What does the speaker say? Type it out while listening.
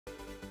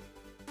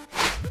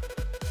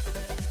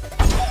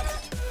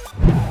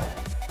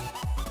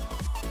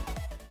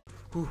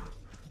Ooh.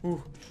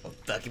 Ooh. Oh,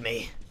 fuck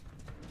me.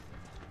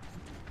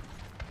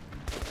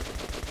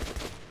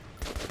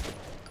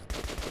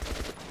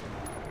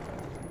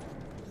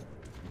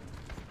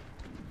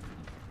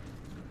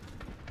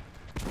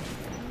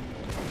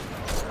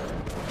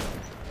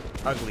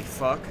 Ugly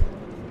fuck.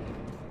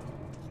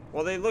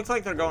 Well, they look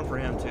like they're going for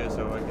him too,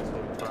 so I guess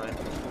we'll be fine.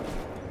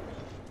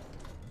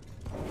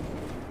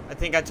 I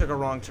think I took a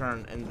wrong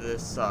turn, and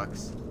this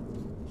sucks.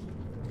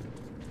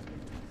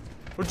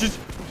 Fuck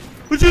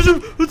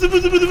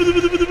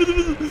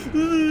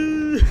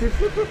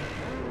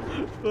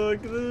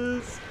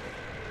this.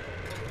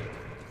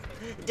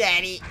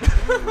 Daddy.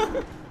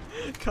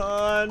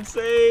 Con,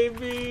 save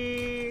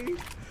me.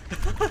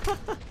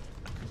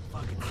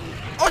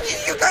 Oh,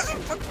 you guys are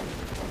fucking...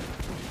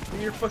 Do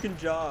your fucking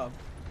job.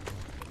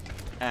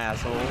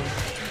 Assholes.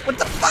 What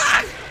the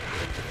fuck?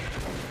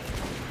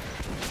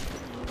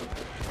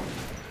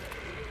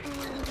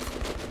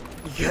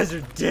 You guys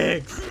are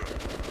dicks.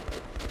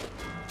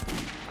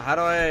 How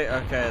do I...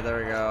 Okay, there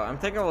we go. I'm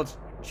thinking we'll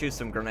choose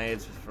some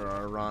grenades for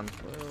our run.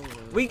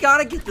 We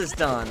gotta get this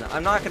done.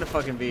 I'm not gonna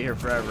fucking be here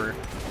forever.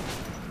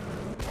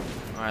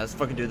 Alright, let's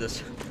fucking do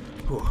this.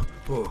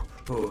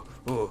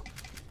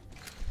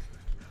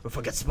 We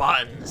fucking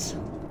Spartans.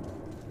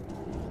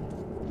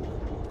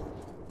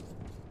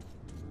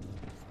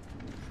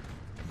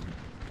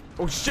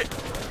 Oh shit!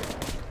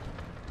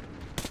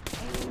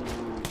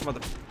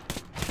 Mother...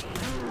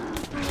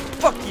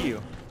 Fuck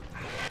you!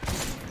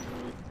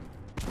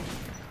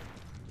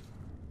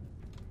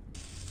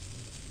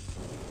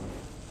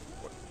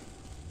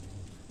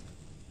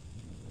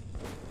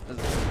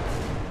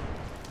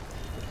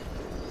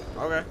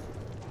 Okay.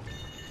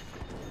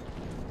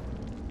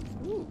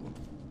 Ooh.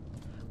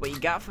 What you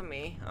got for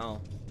me?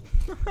 Oh.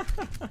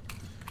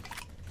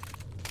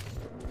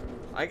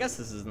 I guess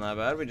this isn't that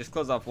bad. We just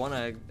close off one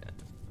egg.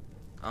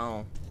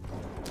 Oh.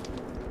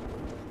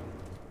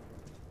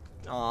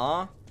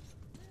 Aw.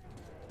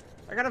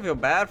 I gotta feel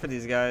bad for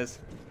these guys.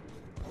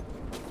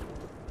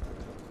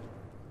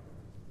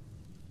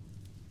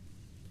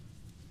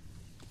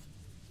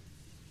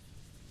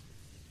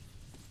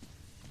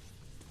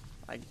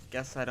 I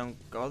guess I don't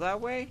go that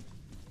way?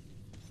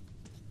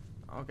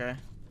 Okay.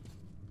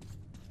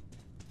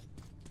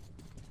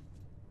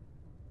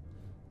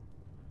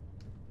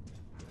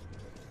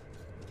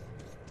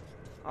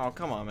 Oh,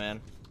 come on,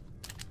 man.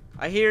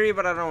 I hear you,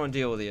 but I don't want to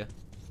deal with you.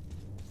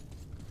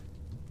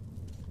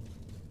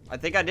 I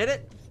think I did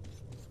it.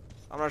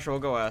 I'm not sure.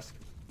 We'll go ask.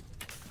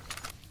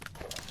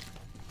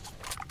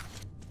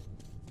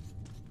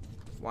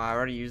 Wow, I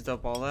already used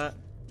up all that.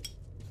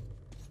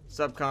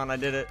 Subcon, I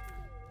did it.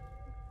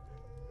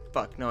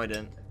 Fuck, no I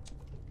didn't.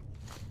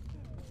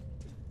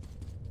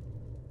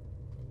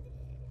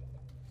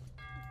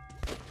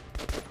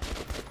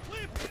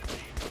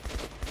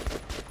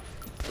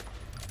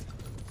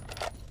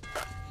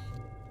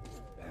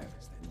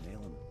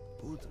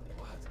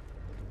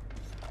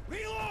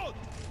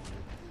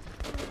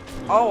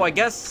 Oh, I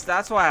guess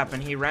that's what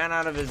happened. He ran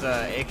out of his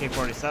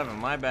AK-47.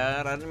 My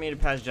bad. I didn't mean to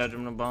pass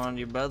judgment upon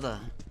you,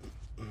 brother.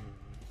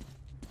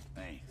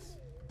 Thanks.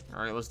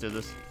 Alright, let's do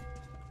this.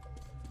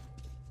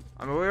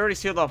 I mean, we already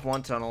sealed off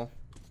one tunnel.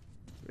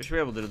 We should be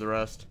able to do the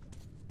rest.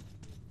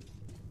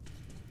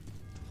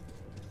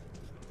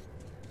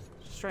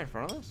 Just right in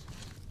front of us?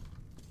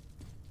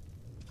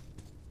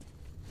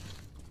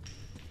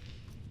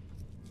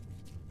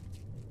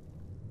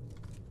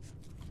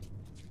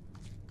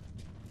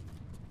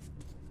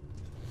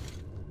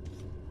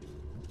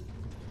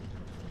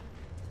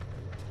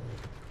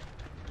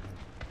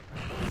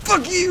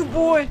 Fuck you,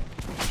 boy!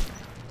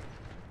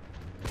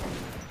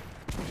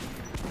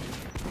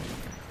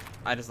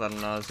 I just let him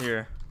know I was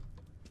here.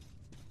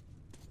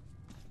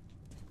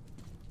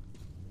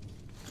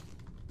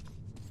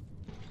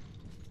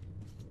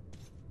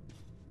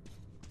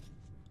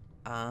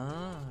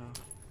 Ah.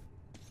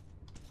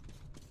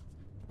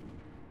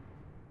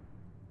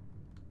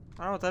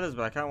 I don't know what that is,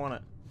 but I kind of want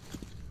it.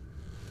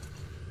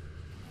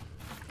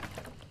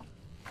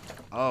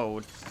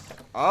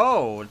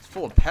 Oh, it's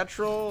full of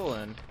petrol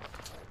and...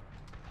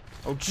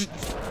 Oh, jeez.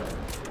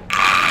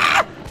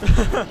 Ah!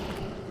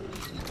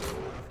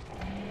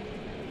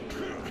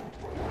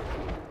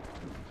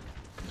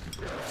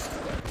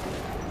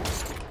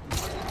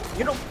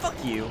 You know, fuck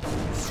you.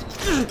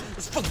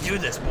 Let's fucking do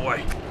this,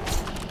 boy.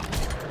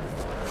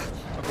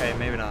 Okay,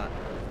 maybe not.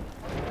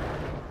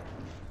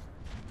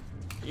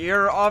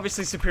 You're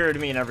obviously superior to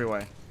me in every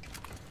way.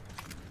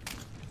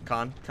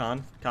 Con.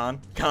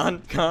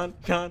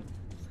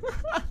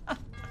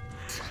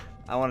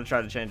 I want to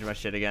try to change my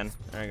shit again.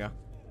 There we go.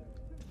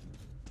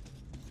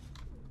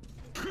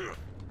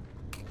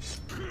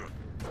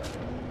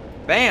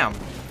 Bam!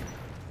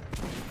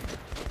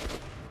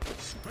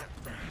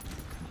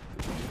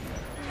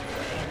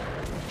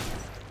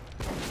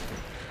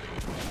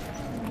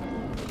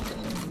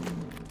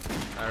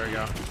 There we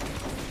go.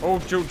 Oh,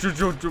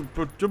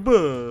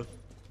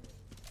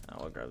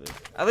 we'll grab these.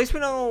 At least we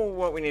know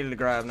what we needed to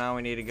grab. Now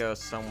we need to go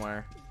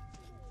somewhere.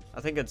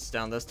 I think it's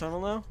down this tunnel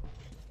now.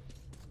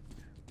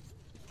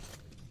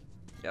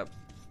 Yep.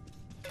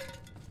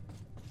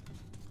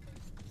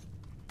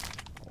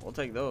 We'll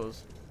take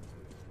those.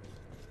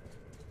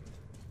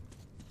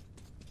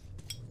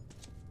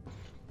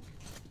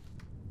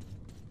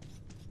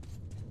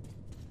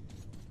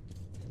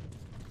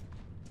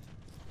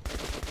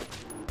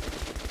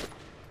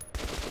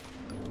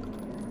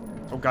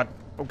 Oh god.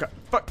 Oh god.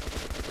 Fuck.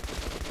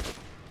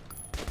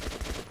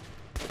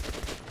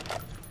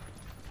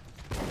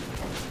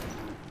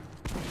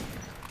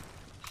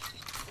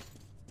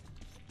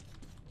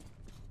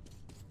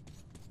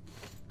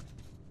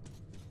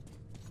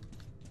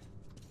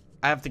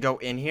 I have to go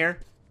in here?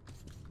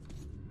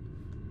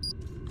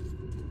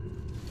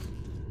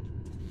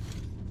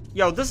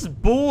 Yo, this is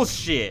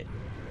bullshit.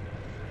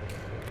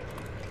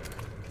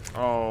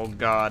 Oh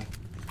god.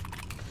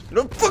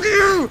 No, fuck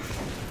you!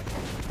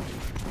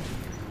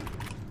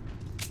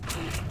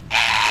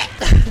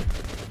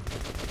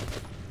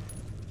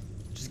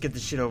 Just get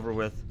this shit over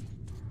with.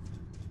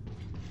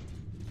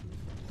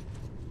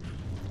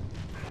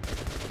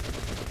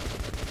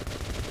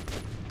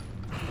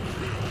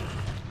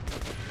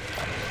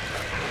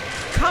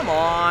 Come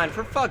on,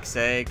 for fuck's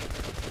sake.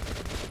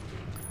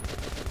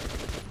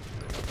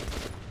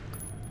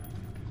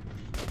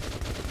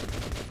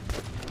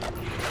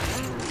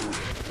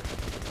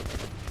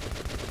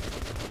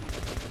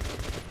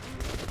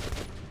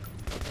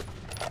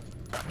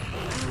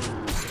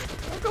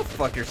 Go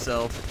fuck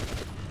yourself,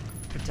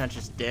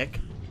 pretentious dick.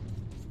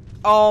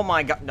 Oh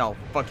my god, no,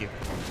 fuck you.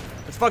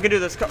 Let's fucking do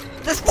this.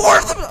 This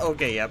force!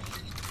 Okay, yep.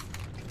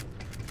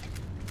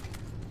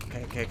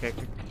 Okay.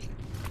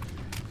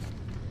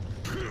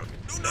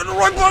 No, the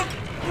right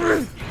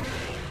button!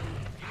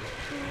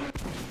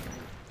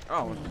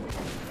 Oh.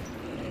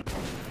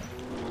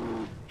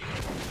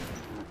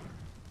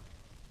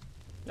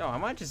 Yo, I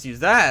might just use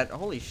that.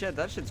 Holy shit,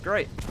 that shit's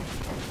great.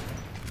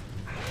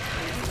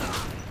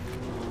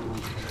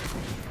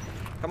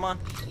 Come on.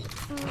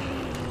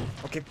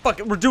 Okay, fuck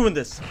it, we're doing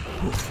this.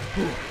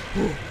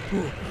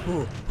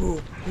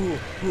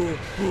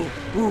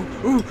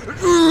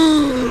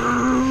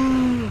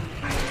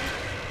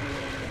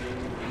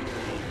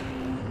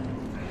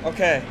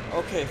 Okay,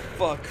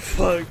 fuck.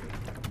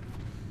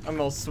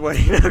 I'm all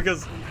sweaty now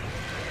because.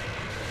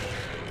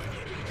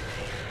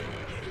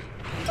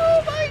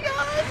 Oh my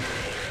god!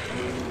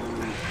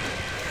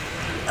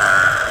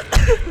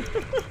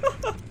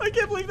 I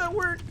can't believe that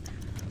worked.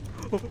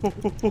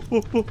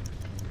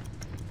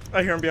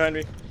 I hear him behind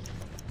me.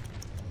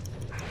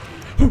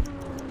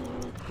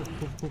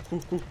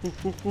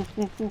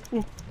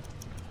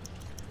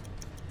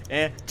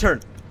 And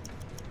turn.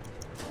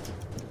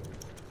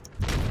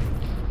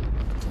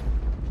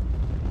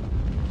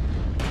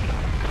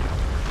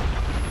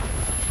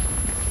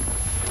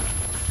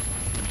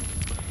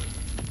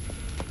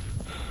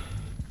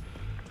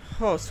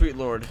 Oh, sweet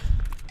lord.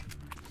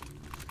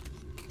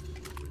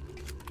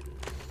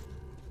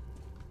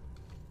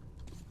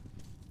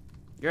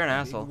 You're an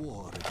asshole. The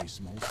war at this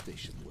small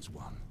station was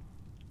won.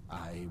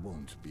 I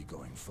won't be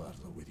going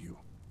further with you.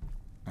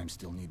 I'm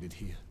still needed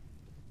here.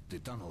 The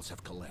tunnels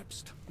have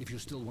collapsed. If you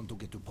still want to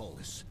get to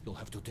Polis, you'll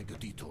have to take a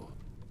detour.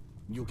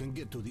 You can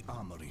get to the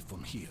armory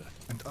from here,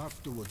 and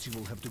afterwards you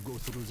will have to go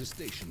through the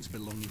stations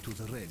belonging to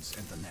the Reds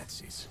and the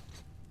Nazis.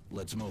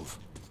 Let's move.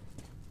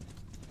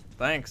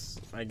 Thanks,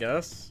 I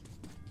guess.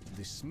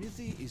 The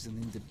smithy is an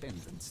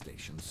independent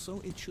station, so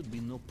it should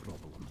be no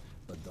problem.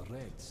 But the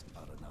Reds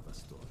are another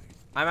story.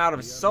 I'm out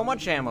of so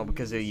much ammo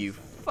because of you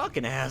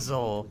fucking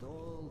asshole.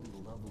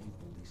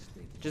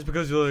 Just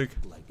because you're like,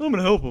 I'm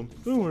gonna help him.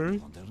 Don't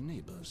worry.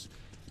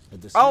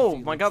 Oh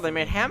my god, they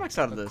made hammocks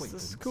out of this.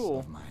 This is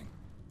cool.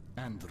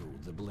 Andrew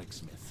the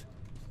blacksmith.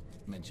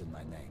 Mention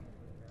my name.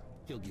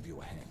 He'll give you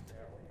a hand.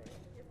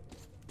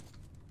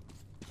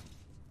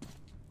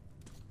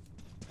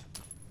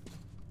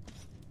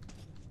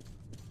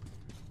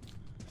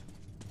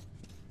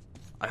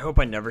 I hope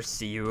I never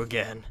see you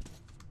again.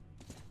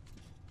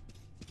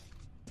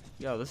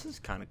 Yo, this is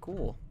kind of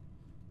cool.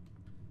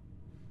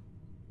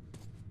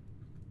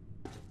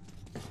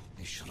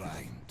 A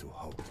shrine to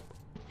hope.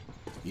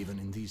 Even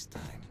in these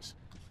times,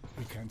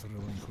 we can't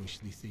relinquish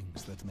the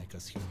things that make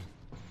us human.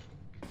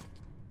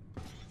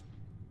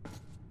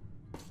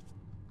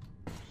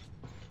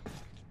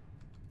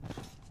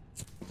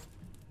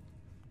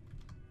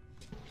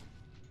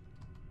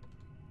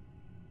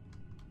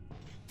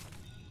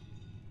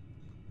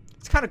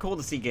 It's kind of cool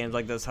to see games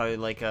like this, how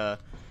like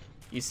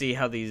you see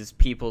how these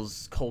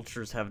people's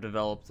cultures have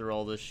developed through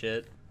all this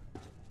shit.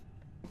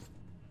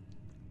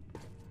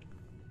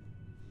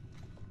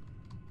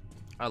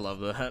 I love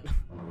that.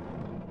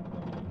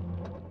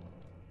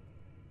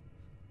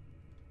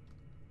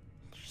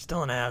 You're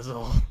still an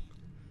asshole.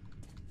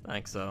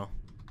 Thanks, though.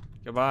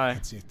 Goodbye.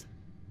 That's it.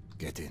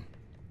 Get in.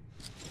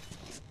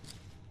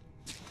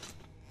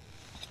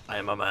 I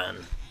am a man.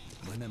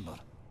 Remember,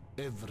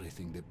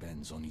 everything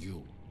depends on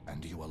you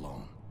and you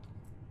alone.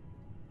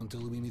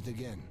 Until we meet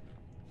again.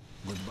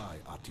 Goodbye,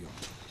 Artyom.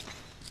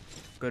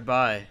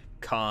 Goodbye,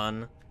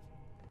 Khan.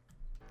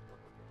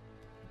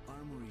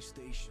 Armory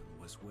Station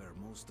was where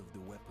most of the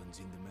weapons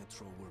in the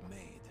metro were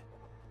made.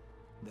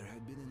 There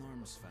had been an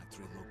arms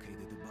factory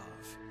located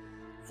above,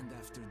 and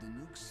after the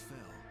nukes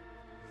fell,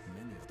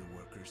 many of the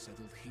workers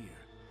settled here.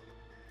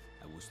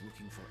 I was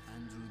looking for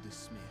Andrew the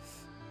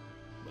Smith,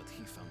 but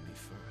he found me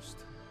first.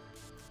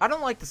 I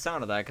don't like the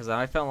sound of that because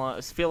I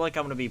feel like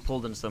I'm gonna be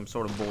pulled into some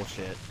sort of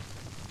bullshit.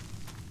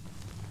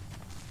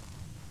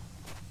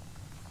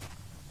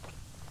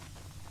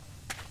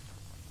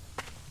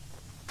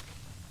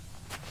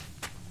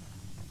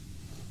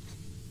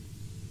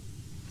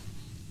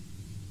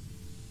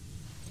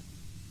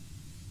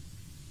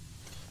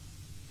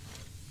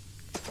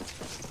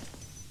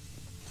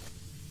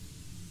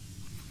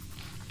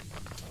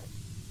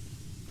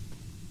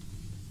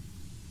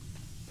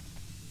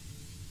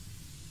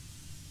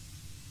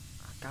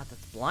 God,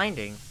 that's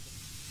blinding.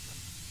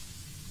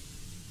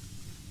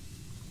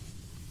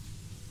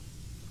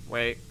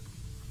 Wait.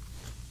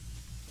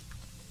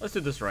 Let's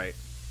do this right.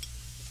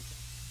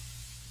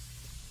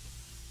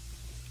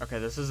 Okay,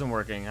 this isn't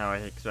working how I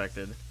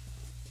expected.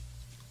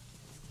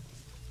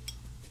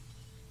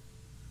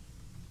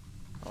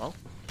 Hello?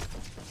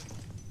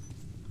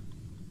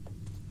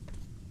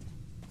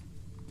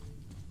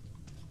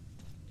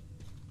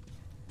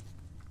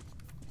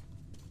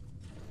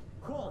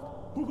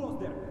 Halt! Who goes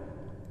there?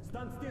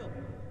 Stand still.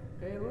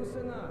 Hey,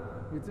 loosen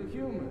up. It's a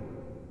human.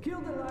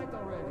 Kill the light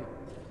already.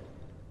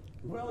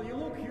 Well, you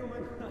look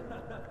human.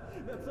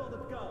 That's all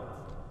that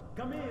counts.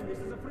 Come in. This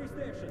is a free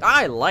station.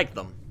 I like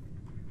them.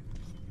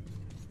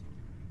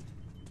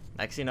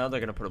 Next thing you know, they're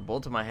gonna put a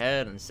bullet to my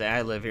head and say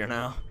I live here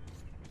now.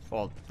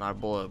 Well, not a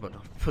bullet, but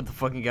put the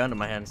fucking gun to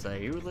my head and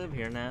say, you live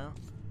here now.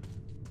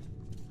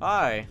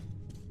 Hi.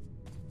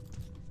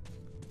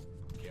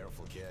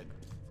 Careful, kid.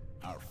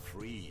 Our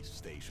free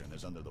station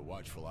is under the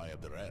watchful eye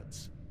of the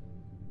Reds.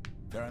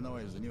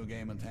 Paranoia is the new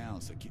game in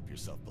town, so keep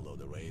yourself below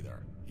the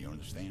radar. You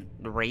understand?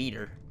 The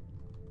Raider.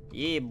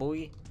 Yeah,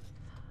 boy.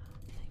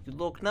 You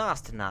look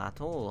nice tonight.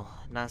 Oh,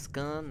 nice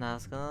gun,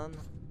 nice gun.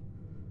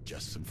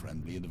 Just some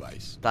friendly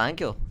advice. Thank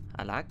you.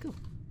 I like you.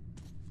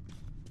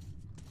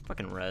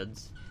 Fucking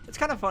Reds. It's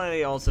kind of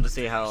funny also to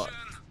see how...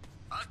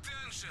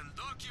 Attention!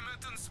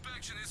 Document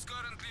inspection is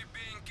currently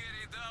being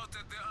carried out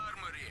at the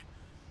armory.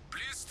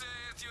 Please stay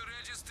at your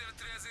registered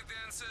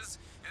residences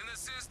and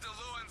assist the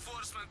law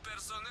enforcement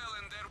personnel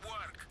in their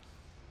work.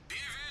 Be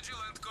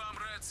vigilant,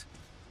 comrades.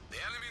 The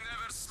enemy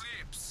never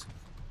sleeps.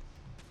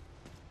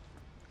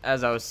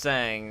 As I was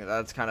saying,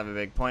 that's kind of a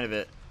big point of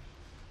it.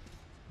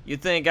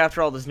 You'd think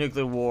after all this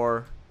nuclear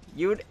war,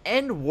 you would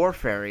end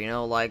warfare, you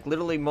know, like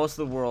literally most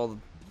of the world,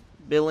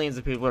 billions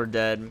of people are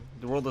dead,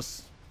 the world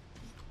is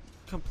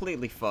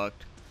completely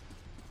fucked.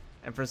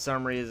 And for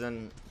some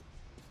reason,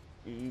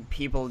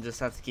 people just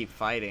have to keep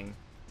fighting.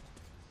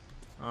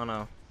 I don't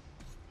know.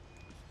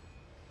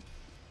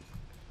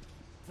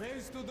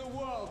 Face to the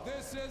wall.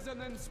 This is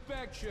an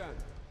inspection.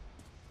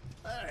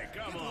 Hey,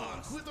 come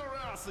on, quit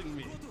harassing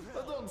me.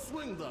 I don't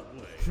swing that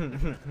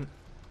way.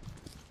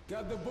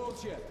 Got the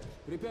bullshit.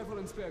 Prepare for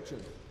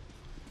inspection.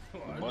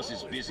 Boss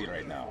is busy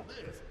right now.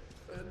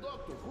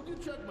 Doctor, could you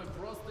check my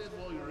prostate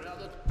while you're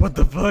at it? What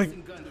the fuck?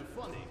 It's kind of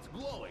funny. It's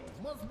glowing.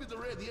 Must be the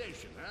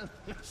radiation, huh?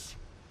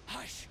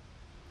 Hush.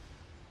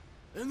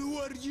 And who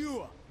are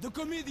you? The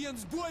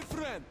comedian's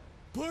boyfriend?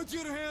 Put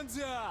your hands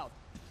out.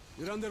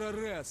 You're under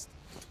arrest.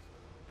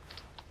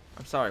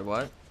 I'm sorry,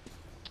 what?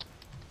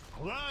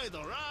 All right.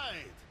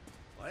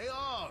 Lay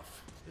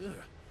off. Here,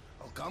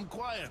 I'll come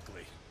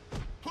quietly.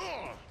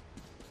 Huh.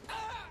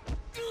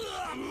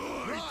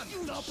 Run!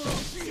 Stop or I'll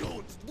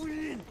shoot!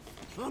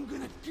 I'm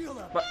gonna kill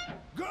him. But,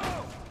 Go!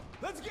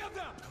 Let's get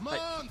them! Come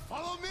on,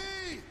 follow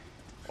me!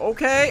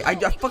 okay, I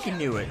fucking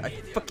knew it. I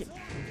fucking...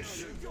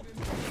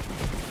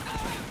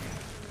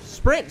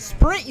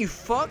 Sprint, you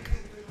fuck!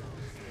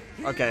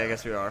 Okay, I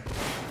guess we are.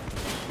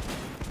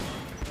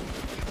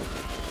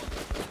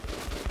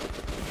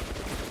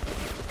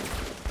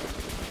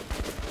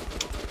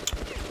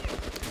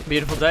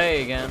 Beautiful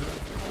day again.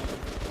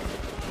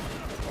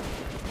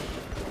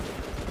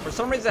 For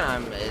some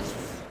reason, it's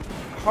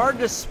hard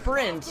to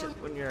sprint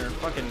when your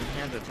fucking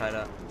hands are tied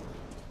up.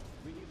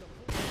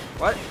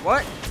 What?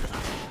 What?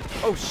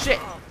 Oh shit!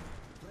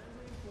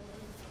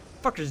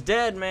 Fucker's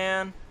dead,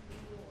 man.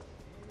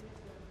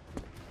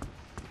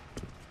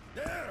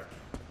 There!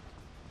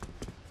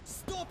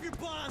 Stop your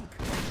bunk!